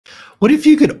What if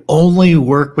you could only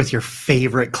work with your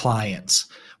favorite clients?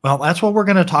 Well, that's what we're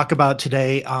going to talk about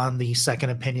today on the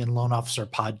Second Opinion Loan Officer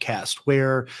podcast,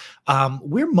 where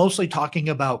we're mostly talking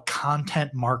about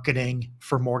content marketing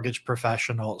for mortgage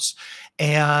professionals.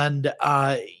 And,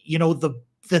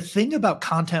 the thing about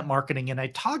content marketing, and I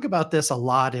talk about this a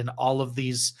lot in all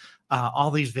these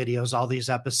videos, all these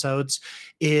episodes,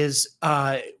 is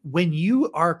when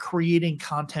you are creating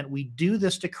content, we do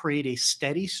this to create a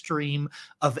steady stream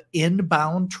of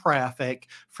inbound traffic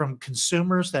from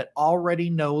consumers that already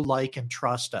know, like, and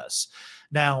trust us.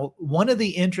 Now, one of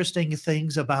the interesting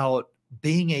things about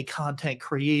being a content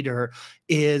creator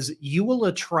is you will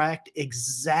attract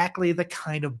exactly the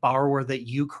kind of borrower that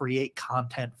you create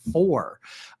content for.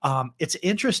 It's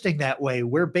interesting that way.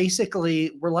 We're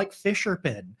like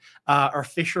fishermen or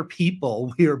fisher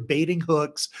people. We are baiting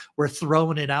hooks. We're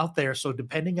throwing it out there. So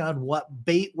depending on what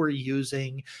bait we're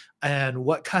using and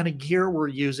what kind of gear we're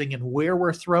using and where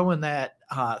we're throwing that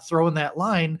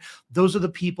line, those are the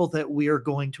people that we are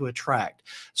going to attract.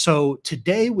 So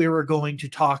today we were going to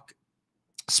talk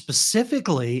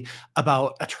specifically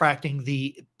about attracting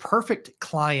the perfect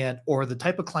client or the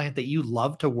type of client that you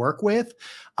love to work with.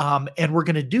 And we're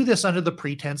going to do this under the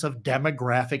pretense of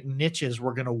demographic niches.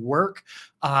 We're going to work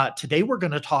today. We're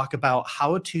going to talk about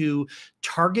how to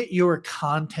target your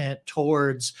content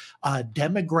towards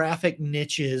demographic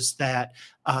niches that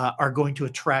are going to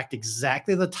attract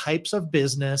exactly the types of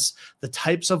business, the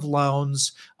types of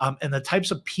loans, and the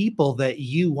types of people that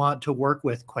you want to work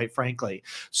with, quite frankly.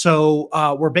 So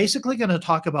we're basically going to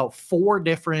talk about 4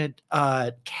 different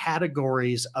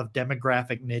categories of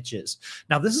demographic niches.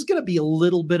 Now, this is going to be a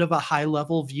little bit of a high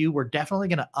level view. We're definitely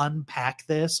going to unpack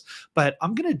this, but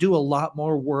I'm going to do a lot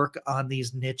more work on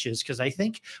these niches because I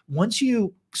think once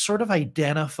you sort of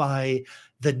identify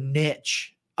the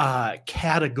niche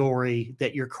category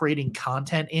that you're creating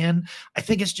content in, I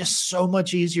think it's just so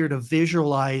much easier to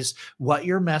visualize what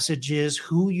your message is,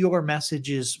 who your message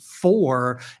is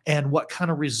for, and what kind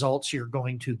of results you're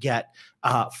going to get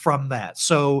from that.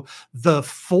 So the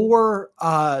four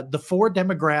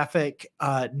demographic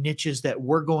niches that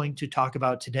we're going to talk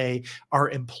about today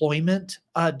are employment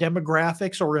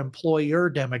demographics or employer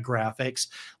demographics,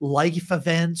 life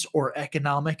events or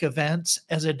economic events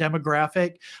as a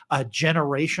demographic,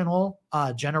 generation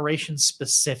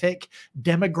specific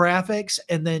demographics,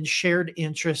 and then shared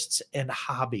interests and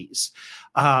hobbies.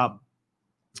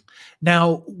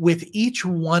 Now, with each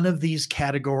one of these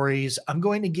categories, I'm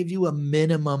going to give you a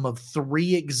minimum of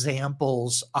 3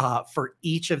 examples for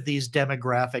each of these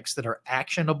demographics that are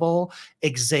actionable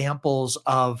examples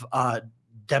of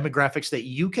demographics that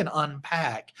you can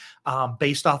unpack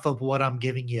based off of what I'm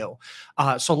giving you.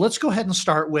 So let's go ahead and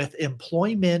start with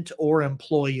employment or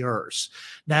employers.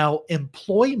 Now,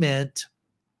 employment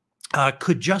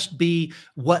could just be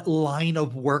what line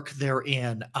of work they're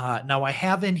in. Now, I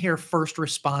have in here first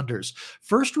responders.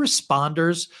 First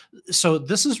responders, so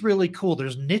this is really cool.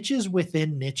 There's niches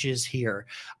within niches here.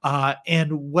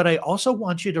 And what I also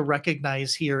want you to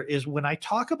recognize here is when I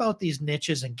talk about these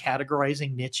niches and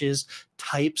categorizing niches,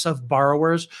 types of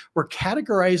borrowers, we're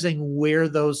categorizing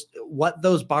what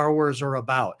those borrowers are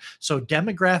about. So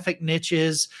demographic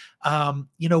niches,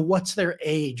 what's their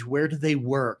age? Where do they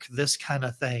work? This kind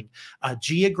of thing.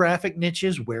 Geographic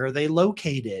niches, where are they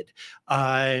located?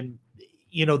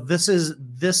 This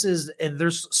is, and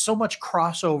there's so much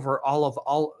crossover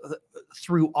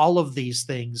through all of these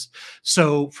things.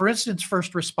 So for instance,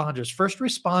 first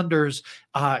responders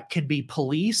can be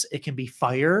police, it can be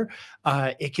fire,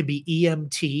 it can be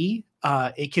EMT,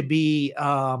 it could be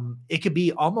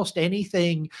almost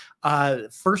anything.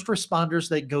 First responders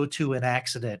that go to an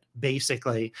accident,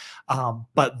 basically.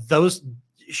 But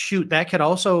that could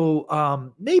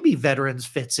also maybe veterans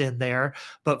fits in there,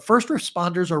 but first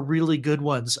responders are really good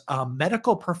ones.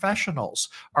 Medical professionals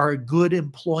are a good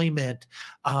employment.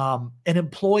 An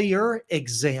employer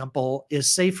example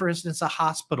is, say, for instance, a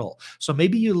hospital. So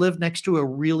maybe you live next to a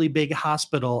really big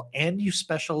hospital and you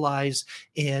specialize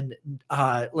in,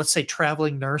 let's say,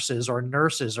 traveling nurses or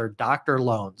doctor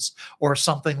loans or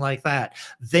something like that.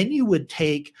 Then you would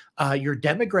take your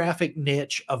demographic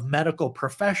niche of medical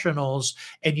professionals,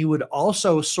 and you would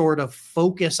also sort of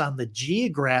focus on the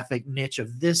geographic niche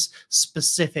of this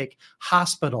specific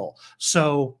hospital.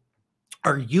 So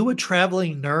are you a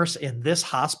traveling nurse in this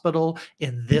hospital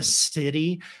in this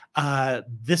city?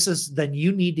 then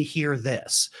you need to hear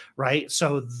this, right?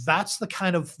 So that's the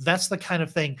kind of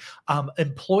thing.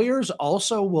 Employers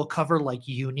also will cover like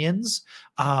unions.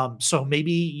 So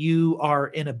maybe you are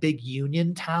in a big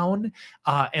union town,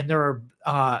 and there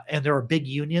are big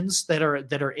unions that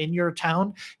are in your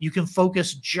town. You can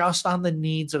focus just on the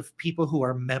needs of people who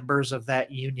are members of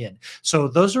that union. So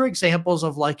those are examples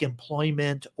of like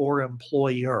employment or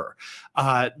employer.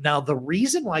 Now, the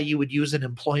reason why you would use an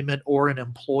employment or an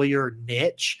employer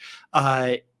niche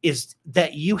is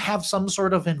that you have some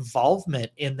sort of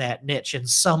involvement in that niche in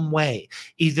some way.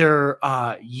 Either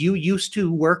you used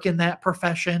to work in that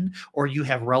profession, or you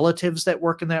have relatives that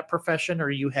work in that profession,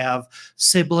 or you have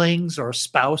siblings or a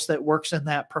spouse that works in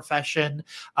that profession.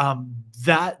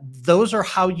 Those are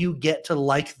how you get to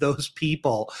like those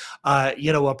people.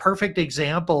 A perfect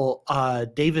example,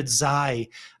 David Zai.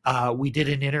 We did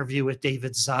an interview with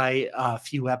David Zai a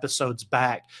few episodes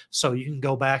back, so you can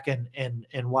go back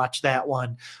and watch that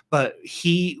one. But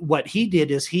what he did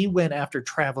is he went after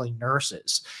traveling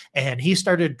nurses, and he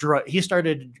started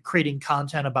creating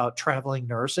content about traveling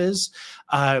nurses,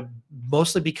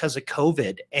 mostly because of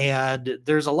COVID. And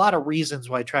there's a lot of reasons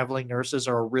why traveling nurses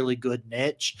are a really good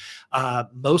niche,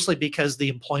 mostly because the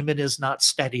employment is not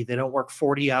steady. They don't work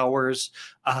 40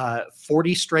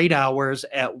 straight hours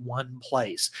at one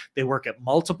place. They work at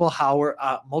multiple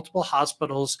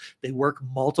hospitals. They work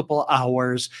multiple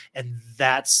hours, and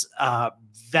that's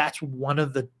one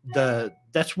of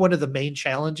the main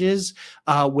challenges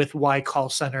with why call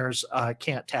centers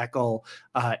can't tackle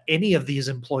any of these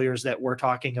employers that we're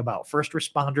talking about. First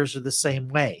responders are the same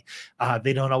way.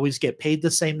 They don't always get paid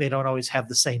the same. They don't always have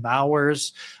the same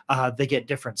hours. They get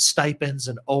different stipends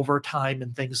and overtime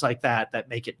and things like that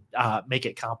make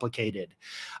it complicated.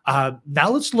 Now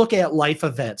let's look at life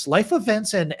events. Life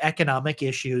events and economic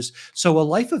issues. So a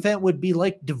life event would be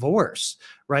like divorce,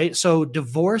 right? So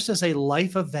divorce is a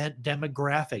life event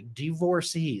demographic.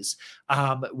 Divorcees,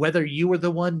 whether you were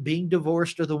the one being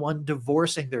divorced or the one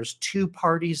divorcing, there's two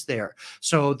parties there.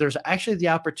 So there's actually the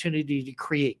opportunity to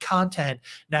create content.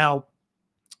 Now,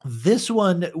 this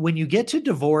one, when you get to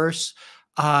divorce,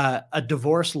 a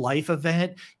divorce life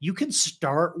event, you can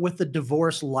start with the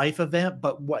divorce life event,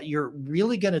 but what you're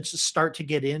really going to start to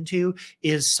get into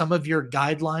is some of your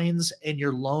guidelines and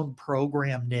your loan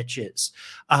program niches.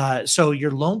 So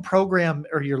your loan program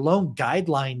or your loan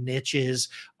guideline niches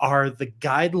are the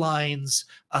guidelines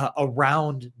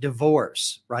around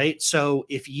divorce, right? So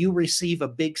if you receive a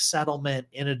big settlement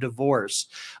in a divorce,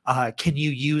 can you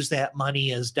use that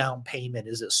money as down payment?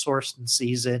 Is it sourced and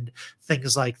seasoned?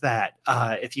 Things like that.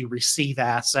 If you receive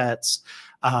assets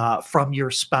from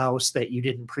your spouse that you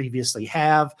didn't previously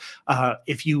have,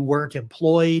 if you weren't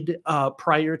employed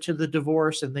prior to the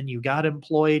divorce and then you got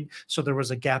employed, so there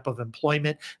was a gap of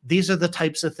employment. These are the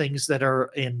types of things that are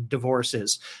in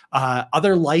divorces.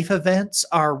 Other life events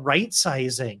are right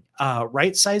sizing.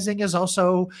 Right sizing is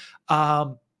also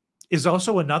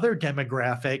another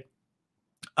demographic.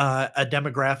 A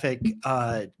demographic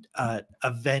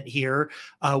event here,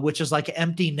 which is like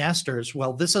empty nesters.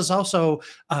 Well, this is also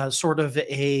sort of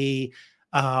a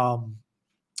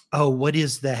what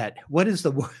is that?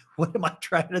 What am I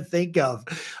trying to think of?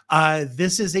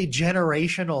 This is a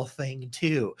generational thing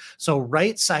too. So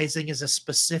right sizing is a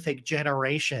specific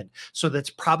generation. So that's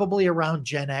probably around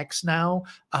Gen X now.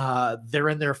 They're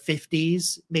in their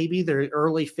 50s, maybe their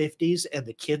early 50s, and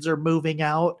the kids are moving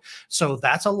out. So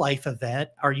that's a life event.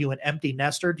 Are you an empty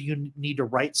nester? Do you need to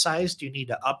right size? Do you need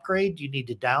to upgrade? Do you need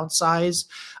to downsize?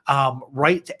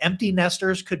 Right, empty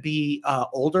nesters could be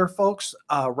older folks.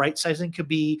 Right sizing could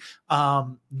be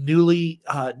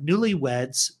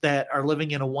newlyweds that are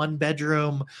living in a one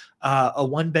bedroom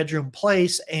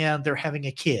place, and they're having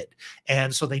a kid,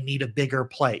 and so they need a bigger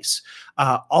place.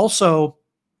 Also,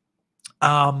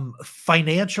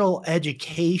 financial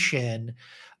education.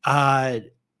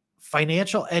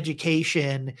 Financial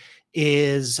education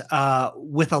is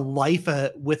with a life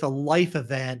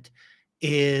event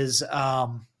is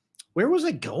where was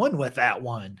I going with that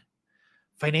one?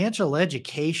 Financial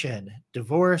education,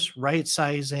 divorce, right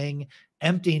sizing,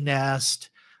 empty nest.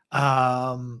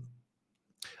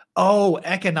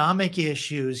 Economic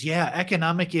issues. Yeah,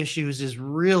 economic issues is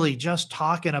really just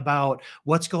talking about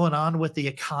what's going on with the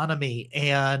economy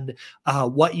and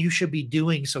what you should be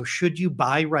doing. So should you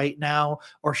buy right now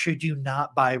or should you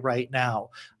not buy right now?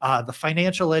 The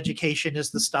financial education is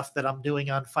the stuff that I'm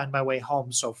doing on Find My Way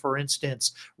Home. So for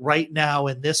instance, right now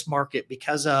in this market,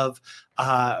 because of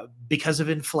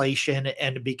inflation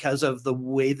and because of the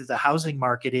way that the housing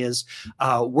market is,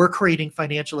 we're creating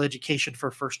financial education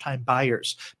for first-time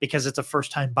buyers because it's a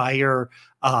first-time buyer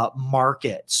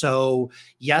market. So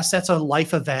yes, that's a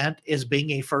life event is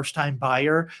being a first time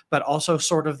buyer, but also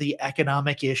sort of the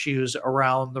economic issues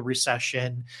around the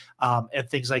recession and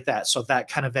things like that. So that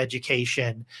kind of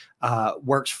education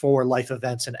works for life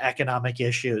events and economic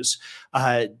issues.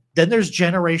 Then there's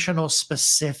generational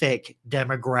specific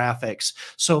demographics.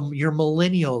 So your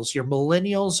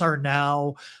millennials are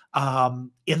now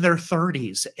in their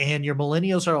 30s, and your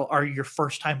millennials are your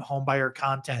first time homebuyer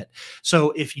content.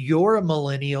 So if you're a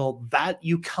millennial, that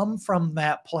you come from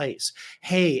that place.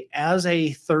 Hey, as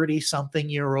a 30 something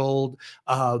year old,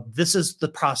 this is the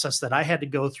process that I had to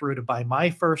go through to buy my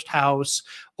first house,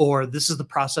 or this is the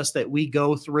process that we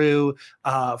go through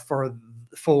for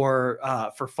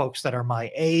folks that are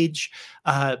my age.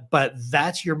 But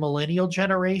that's your millennial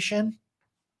generation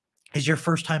is your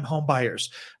first time home buyers.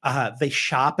 They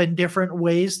shop in different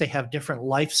ways. They have different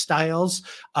lifestyles.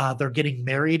 They're getting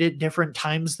married at different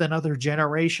times than other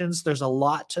generations. There's a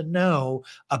lot to know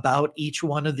about each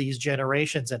one of these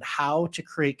generations and how to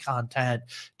create content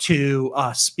to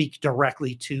speak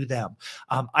directly to them.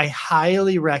 I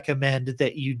highly recommend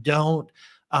that you don't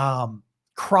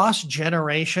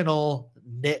cross-generational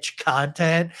niche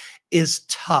content is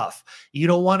tough. You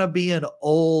don't want to be an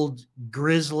old,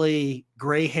 grizzly,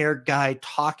 gray-haired guy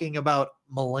talking about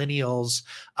millennials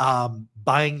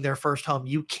buying their first home.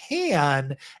 You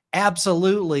can,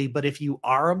 absolutely, but if you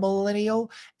are a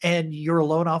millennial and you're a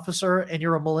loan officer and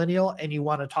you're a millennial and you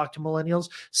want to talk to millennials,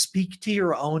 speak to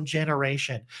your own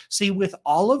generation. See, with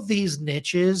all of these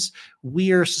niches,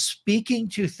 we are speaking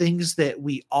to things that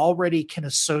we already can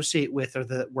associate with, or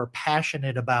that we're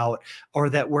passionate about, or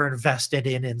that we're invested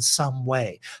in some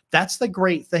way. That's the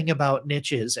great thing about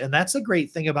niches, and that's the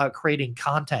great thing about creating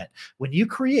content. When you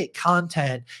create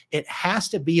content, it has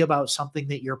to be about something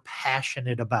that you're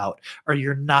passionate about, or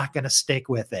you're not going to stick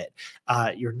with it.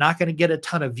 You're not going to get a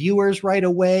ton of viewers right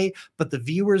away, but the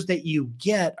viewers that you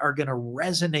get are going to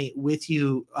resonate with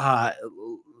you,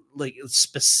 like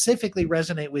specifically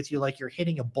resonate with you, like you're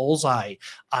hitting a bullseye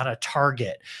on a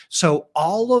target. So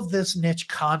all of this niche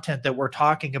content that we're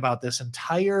talking about, this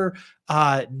entire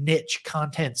niche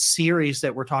content series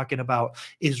that we're talking about,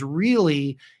 is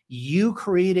really you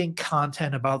creating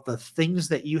content about the things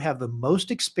that you have the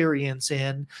most experience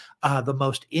in, the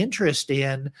most interest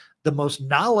in, the most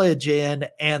knowledge in,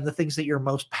 and the things that you're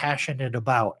most passionate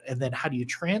about. And then how do you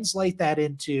translate that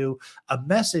into a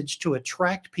message to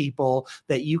attract people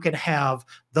that you can have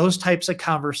those types of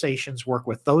conversations, work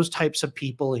with those types of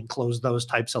people, and close those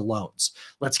types of loans?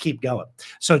 Let's keep going.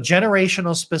 So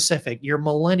generational specific, your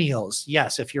millennials.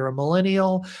 Yes, if you're a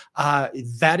millennial,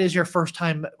 that is your first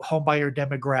time homebuyer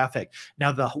demographic.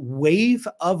 Now, the wave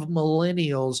of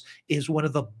millennials is one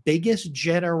of the biggest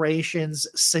generations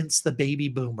since the baby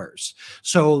boomers.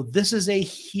 So this is a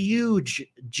huge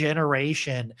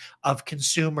generation of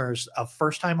consumers, of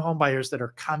first-time homebuyers that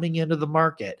are coming into the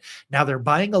market. Now, they're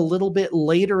buying a little bit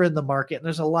later in the market, and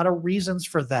there's a lot of reasons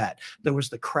for that. There was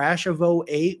the crash of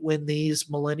 '08 when these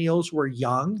millennials were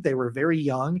young. They were very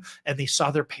young, and they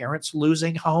saw their parents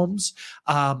losing homes.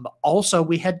 Also,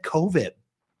 we had COVID.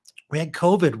 We had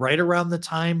COVID right around the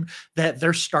time that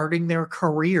they're starting their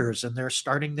careers and they're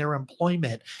starting their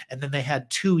employment. And then they had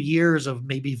 2 years of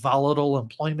maybe volatile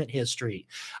employment history.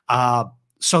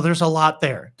 So there's a lot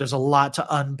there. There's a lot to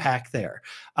unpack there.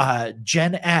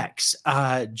 Gen X.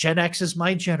 Gen X is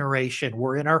my generation.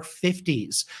 We're in our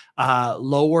 50s,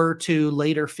 lower to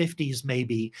later 50s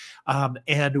maybe.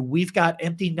 And we've got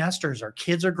empty nesters. Our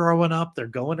kids are growing up. They're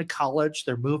going to college.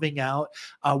 They're moving out.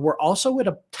 We're also at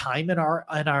a time in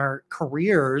our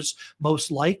careers, most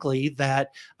likely,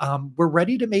 that we're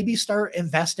ready to maybe start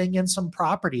investing in some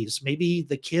properties. Maybe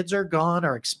the kids are gone.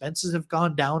 Our expenses have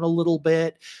gone down a little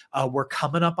bit. We're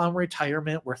coming up on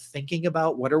retirement. We're thinking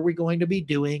about what are we going to be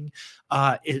doing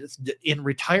in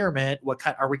retirement? What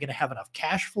kind are we going to have enough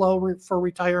cash flow for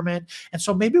retirement? And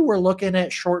so maybe we're looking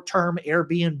at short-term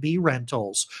Airbnb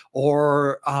rentals,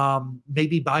 or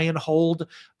maybe buy and hold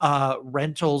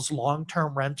rentals,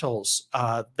 long-term rentals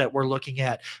that we're looking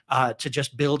at to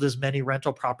just build as many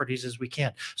rental properties as we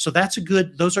can. So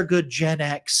those are good Gen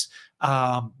X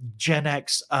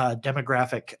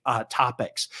demographic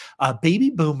topics. Baby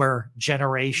boomer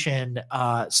generation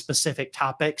specific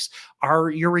topics are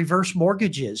your reverse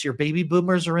mortgages. Your baby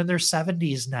boomers are in their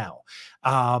 70s now.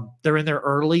 They're in their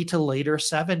early to later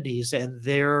 70s, and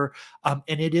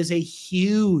it is a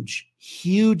huge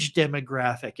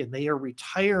demographic, and they are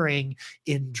retiring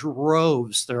in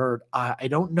droves. I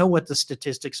don't know what the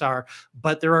statistics are,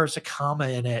 but there is a comma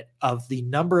in it of the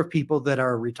number of people that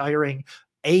are retiring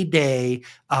a day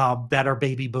that are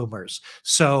baby boomers.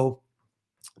 So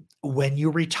when you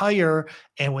retire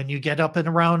and when you get up and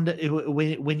around,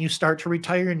 when you start to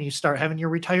retire and you start having your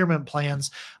retirement plans,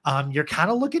 you're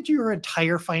kind of looking at your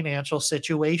entire financial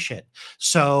situation.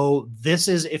 So this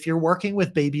is, if you're working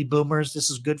with baby boomers,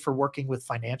 this is good for working with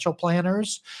financial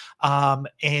planners,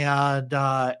 and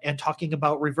talking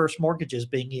about reverse mortgages,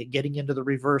 getting into the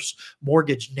reverse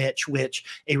mortgage niche, which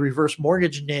a reverse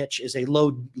mortgage niche is a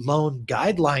loan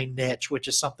guideline niche, which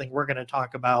is something we're going to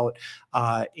talk about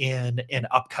in an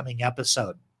upcoming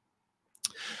episode.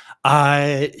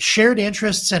 Shared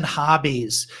interests and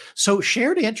hobbies. So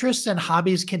shared interests and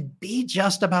hobbies can be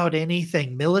just about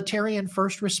anything. Military and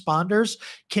first responders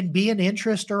can be an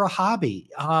interest or a hobby.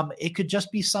 It could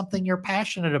just be something you're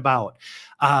passionate about.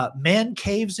 Man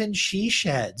caves and she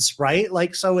sheds, right?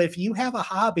 Like, so if you have a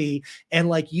hobby and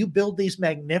like you build these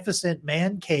magnificent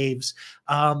man caves,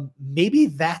 maybe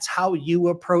that's how you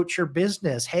approach your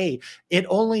business. Hey, I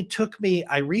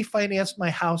refinanced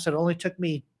my house. It only took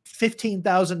me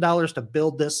 $15,000 to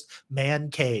build this man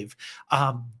cave.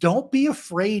 Don't be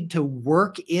afraid to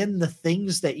work in the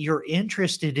things that you're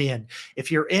interested in. If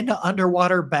you're into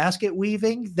underwater basket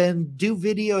weaving, then do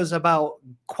videos about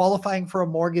qualifying for a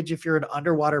mortgage if you're an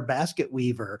underwater basket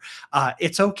weaver.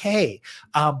 It's okay.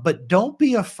 But don't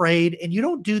be afraid. And you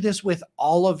don't do this with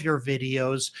all of your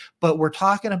videos, but we're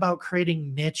talking about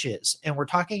creating niches, and we're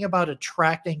talking about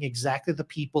attracting exactly the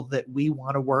people that we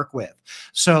want to work with.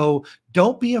 So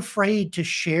don't be afraid to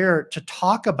share, to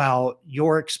talk about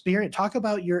your experience, talk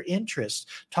about your interests,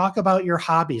 talk about your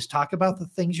hobbies, talk about the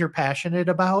things you're passionate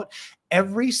about.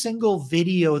 Every single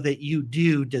video that you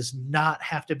do does not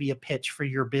have to be a pitch for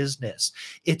your business.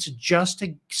 It's just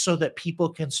so that people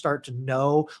can start to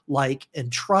know, like,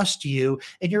 and trust you.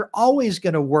 And you're always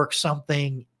going to work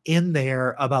something in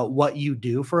there about what you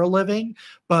do for a living.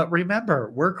 But remember,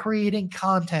 we're creating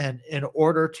content in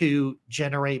order to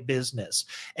generate business.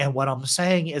 And what I'm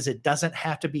saying is it doesn't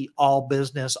have to be all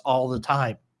business all the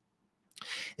time.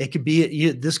 It could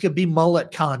be, this could be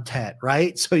mullet content,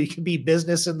 right? So you can be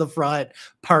business in the front,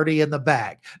 party in the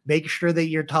back. Make sure that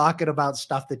you're talking about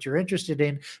stuff that you're interested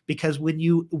in, because when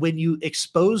you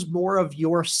expose more of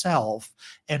yourself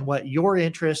and what your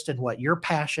interest and what your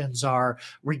passions are,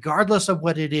 regardless of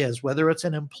what it is, whether it's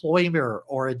an employer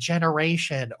or a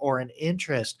generation or an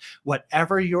interest,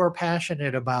 whatever you're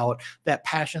passionate about, that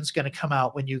passion's going to come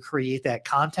out when you create that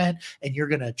content, and you're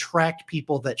going to attract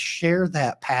people that share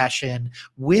that passion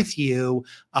with you.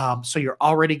 So you're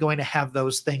already going to have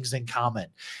those things in common.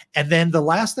 And then the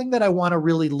last thing that I want to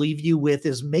really leave you with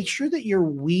is make sure that you're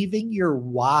weaving your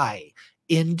why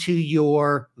into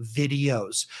your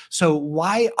videos. So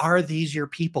why are these your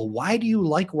people? Why do you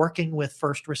like working with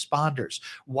first responders?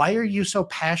 Why are you so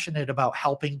passionate about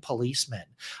helping policemen?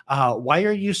 Why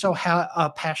are you so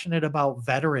passionate about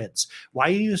veterans? Why are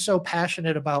you so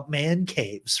passionate about man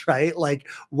caves, right? Like,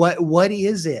 what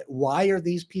is it? Why are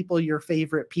these people your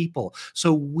favorite people?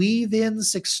 So weave in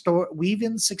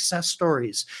success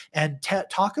stories and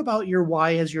talk about your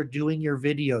why as you're doing your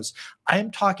videos.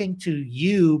 I'm talking to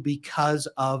you because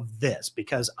of this,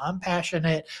 because I'm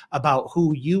passionate about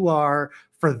who you are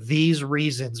for these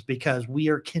reasons, because we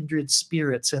are kindred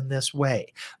spirits in this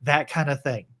way, that kind of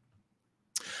thing.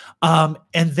 And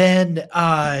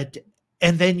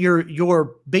then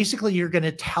you're basically, you're going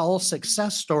to tell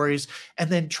success stories and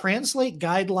then translate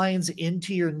guidelines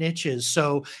into your niches.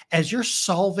 So as you're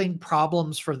solving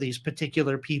problems for these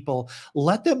particular people,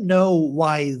 let them know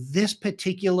why this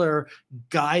particular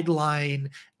guideline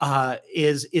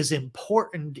is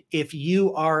important. If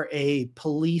you are a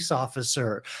police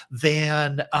officer,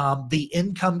 then the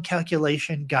income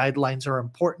calculation guidelines are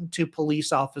important to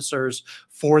police officers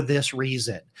for this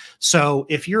reason. So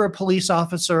if you're a police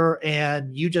officer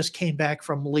and you just came back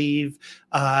from leave,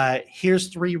 here's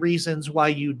 3 reasons why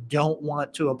you don't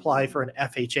want to apply for an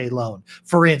FHA loan,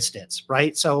 for instance,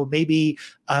 right? So maybe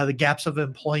the gaps of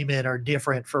employment are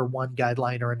different for one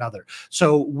guideline or another.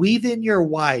 So weave in your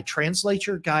why, translate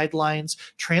your guidelines,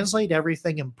 translate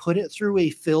everything, and put it through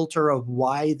a filter of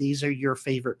why these are your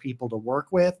favorite people to work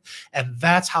with. And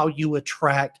that's how you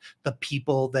attract the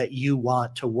people that you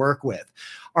want to work with.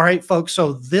 All right, folks.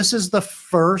 So this is the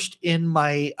first in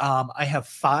my, I have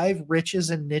 5 riches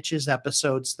and niches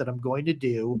episodes that I'm going to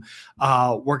do.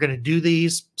 We're going to do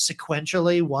these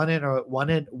sequentially, one in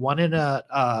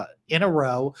a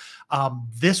row.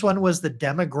 This one was the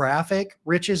demographic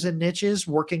riches and niches,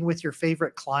 working with your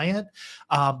favorite client.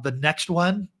 The next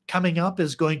one coming up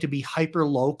is going to be hyper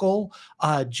local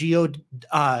geo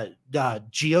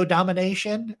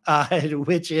domination,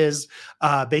 which is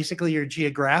basically your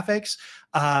geographics.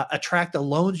 attract the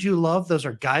loans you love. Those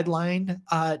are guideline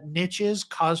niches.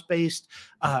 Cause-based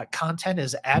content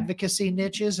is advocacy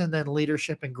niches, and then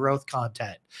leadership and growth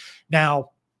content.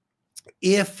 Now,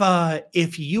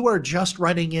 if you are just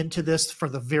running into this for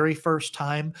the very first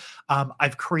time,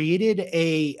 I've created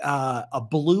a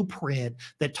blueprint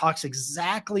that talks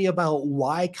exactly about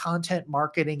why content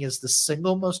marketing is the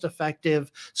single most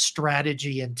effective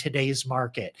strategy in today's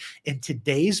market. In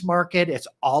today's market, it's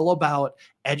all about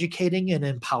educating and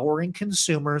empowering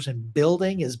consumers and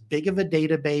building as big of a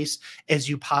database as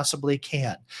you possibly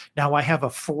can. Now, I have a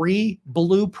free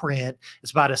blueprint. It's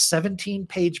about a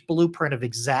 17-page blueprint of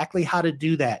exactly how to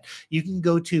do that. You can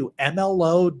go to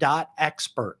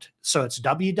mlo.expert. So it's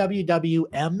www.mlo,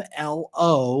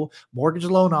 mortgage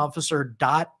loan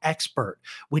officer.expert.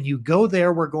 When you go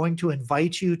there, we're going to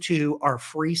invite you to our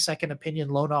free second opinion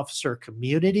loan officer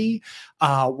community.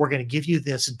 We're going to give you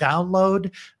this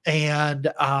download,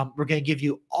 and we're going to give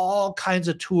you all kinds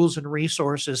of tools and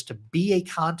resources to be a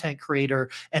content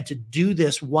creator and to do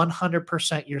this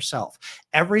 100% yourself.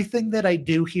 Everything that I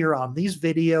do here on these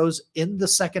videos in the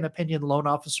second opinion loan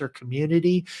officer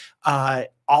community,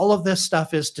 all of this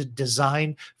stuff is to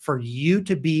design for you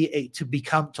to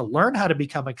learn how to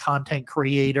become a content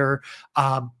creator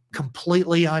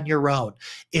completely on your own.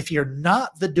 If you're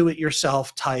not the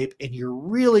do-it-yourself type and you're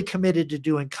really committed to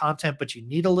doing content, but you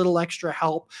need a little extra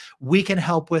help, we can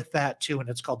help with that too. And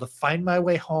it's called the Find My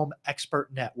Way Home Expert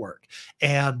Network.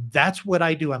 And that's what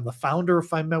I do. I'm the founder of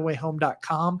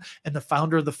findmywayhome.com and the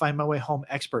founder of the Find My Way Home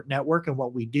Expert Network. And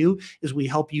what we do is we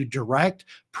help you direct,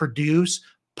 produce,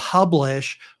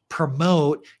 publish,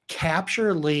 promote,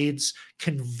 capture leads,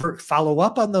 follow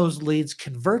up on those leads,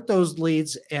 convert those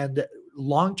leads, and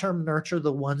long-term nurture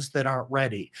the ones that aren't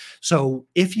ready. So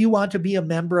if you want to be a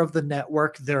member of the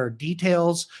network, there are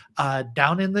details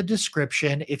down in the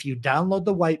description. If you download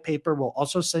the white paper, we'll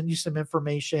also send you some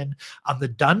information on the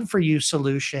done for you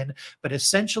solution. But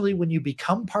essentially, when you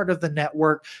become part of the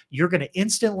network, you're going to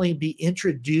instantly be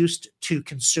introduced to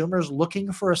consumers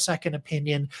looking for a second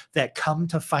opinion that come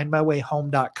to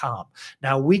findmywayhome.com.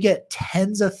 Now, we get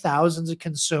tens of thousands of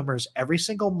consumers every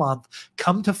single month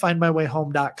come to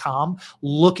findmywayhome.com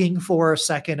looking for a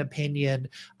second opinion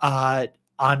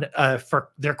for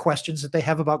their questions that they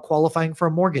have about qualifying for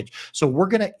a mortgage. So we're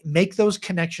going to make those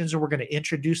connections, and we're going to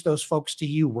introduce those folks to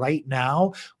you right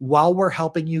now while we're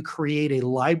helping you create a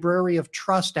library of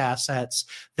trust assets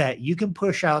that you can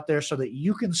push out there so that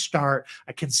you can start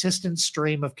a consistent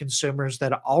stream of consumers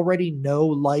that already know,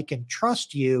 like, and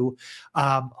trust you,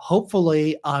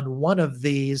 hopefully on one of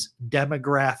these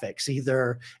demographics,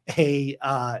 either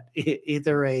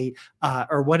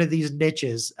or one of these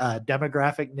niches,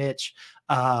 demographic niche,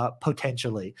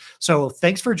 potentially. So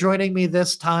thanks for joining me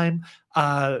this time.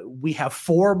 We have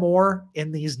 4 more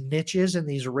in these niches, in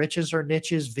these riches or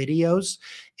niches videos.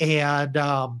 And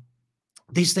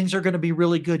these things are going to be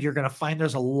really good. You're going to find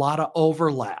there's a lot of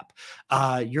overlap.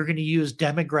 You're going to use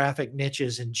demographic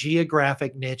niches and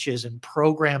geographic niches and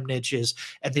program niches,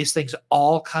 and these things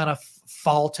all kind of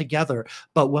fall together.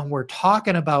 But when we're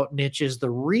talking about niches, the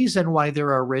reason why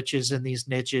there are riches in these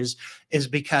niches is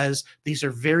because these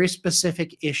are very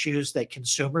specific issues that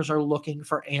consumers are looking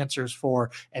for answers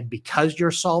for. And because you're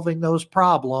solving those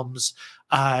problems,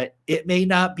 it may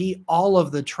not be all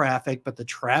of the traffic, but the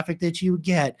traffic that you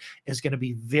get is going to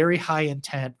be very high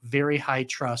intent, very high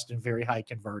trust, and very high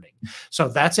converting. So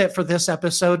that's it for this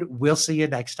episode. We'll see you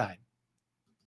next time.